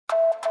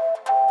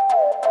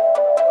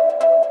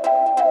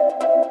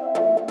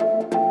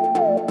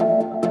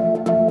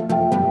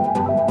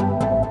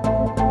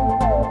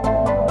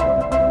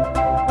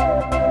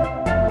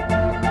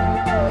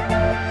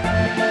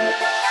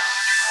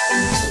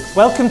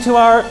Welcome to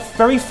our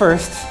very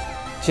first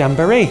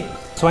Jamboree.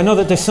 So I know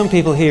that there's some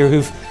people here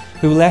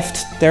who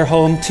left their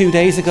home 2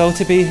 days ago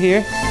to be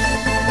here.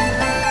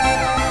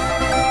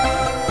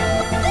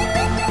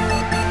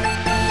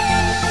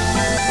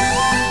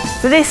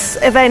 So this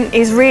event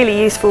is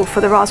really useful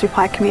for the Raspberry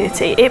Pi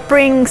community. It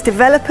brings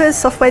developers,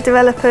 software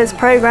developers,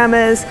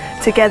 programmers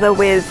together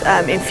with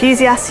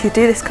enthusiasts who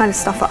do this kind of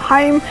stuff at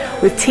home,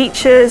 with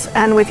teachers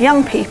and with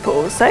young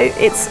people. So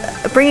it's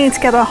bringing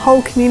together a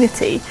whole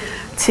community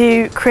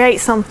to create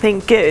something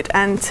good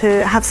and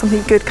to have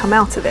something good come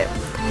out of it.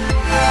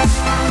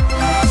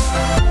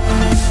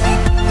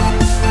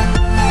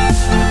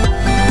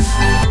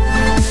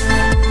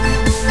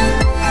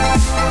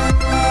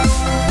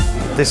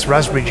 This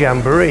Raspberry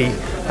Jamboree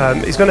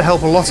is going to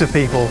help a lot of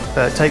people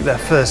take their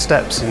first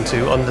steps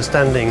into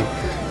understanding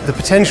the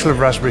potential of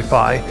Raspberry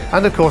Pi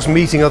and of course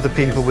meeting other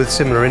people with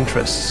similar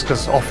interests,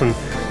 because often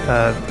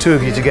two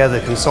of you together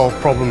can solve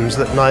problems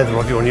that neither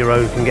of you on your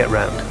own can get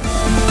round.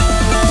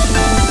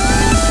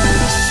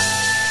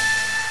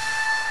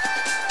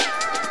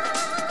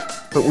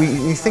 But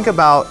we think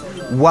about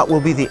what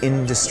will be the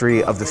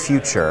industry of the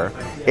future.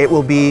 It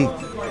will be,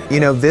 you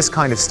know, this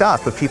kind of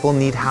stuff, but people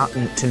need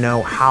to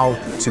know how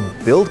to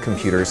build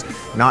computers,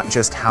 not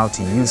just how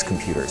to use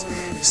computers.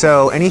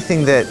 So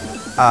anything that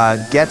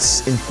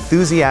gets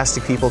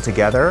enthusiastic people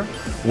together,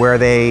 where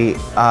they,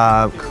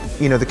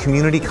 you know, the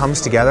community comes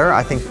together,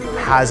 I think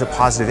has a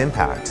positive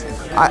impact.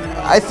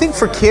 I think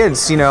for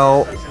kids, you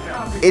know,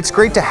 it's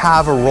great to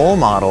have a role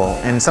model,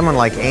 and someone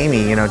like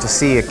Amy, you know, to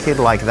see a kid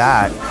like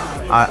that,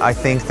 I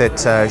think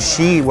that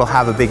she will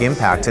have a big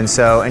impact. And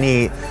so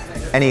any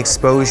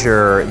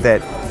exposure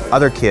that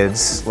other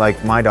kids,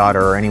 like my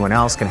daughter or anyone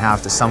else, can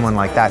have to someone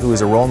like that who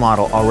is a role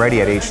model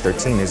already at age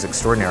 13 is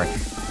extraordinary.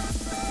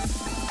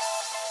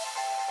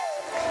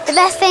 The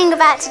best thing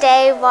about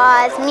today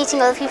was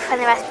meeting all the people from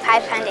the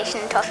Raspberry Pi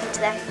Foundation and talking to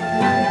them.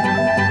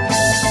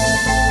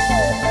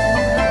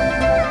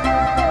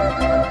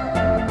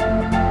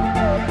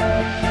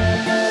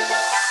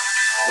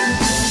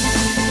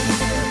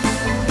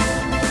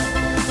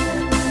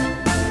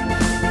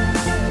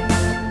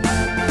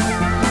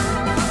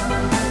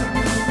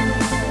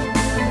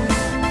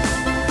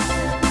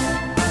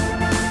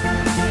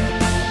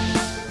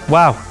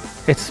 Wow,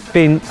 it's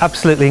been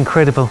absolutely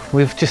incredible.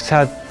 We've just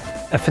had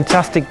a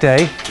fantastic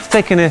day. It's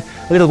taken a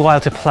little while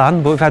to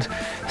plan, but we've had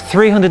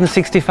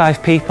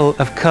 365 people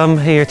have come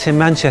here to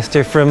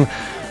Manchester from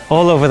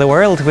all over the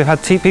world. We've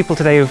had people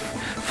today who've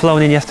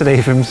flown in yesterday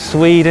from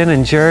Sweden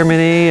and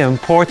Germany and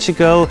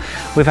Portugal.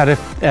 We've had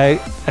a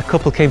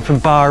couple came from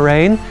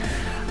Bahrain,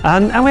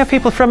 and we have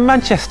people from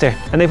Manchester,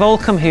 and they've all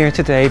come here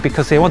today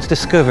because they want to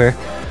discover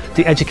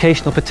the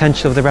educational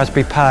potential of the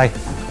Raspberry Pi.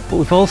 But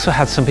we've also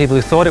had some people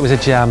who thought it was a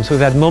jam. So we've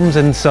had mums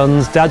and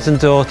sons, dads and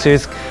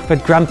daughters, we've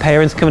had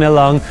grandparents coming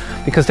along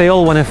because they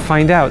all want to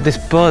find out this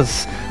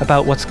buzz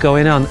about what's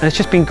going on. And it's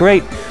just been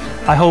great.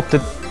 I hope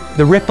that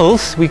the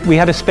ripples, we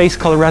had a space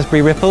called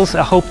Raspberry Ripples.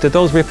 I hope that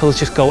those ripples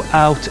just go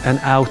out and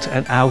out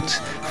and out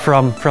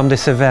from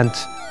this event.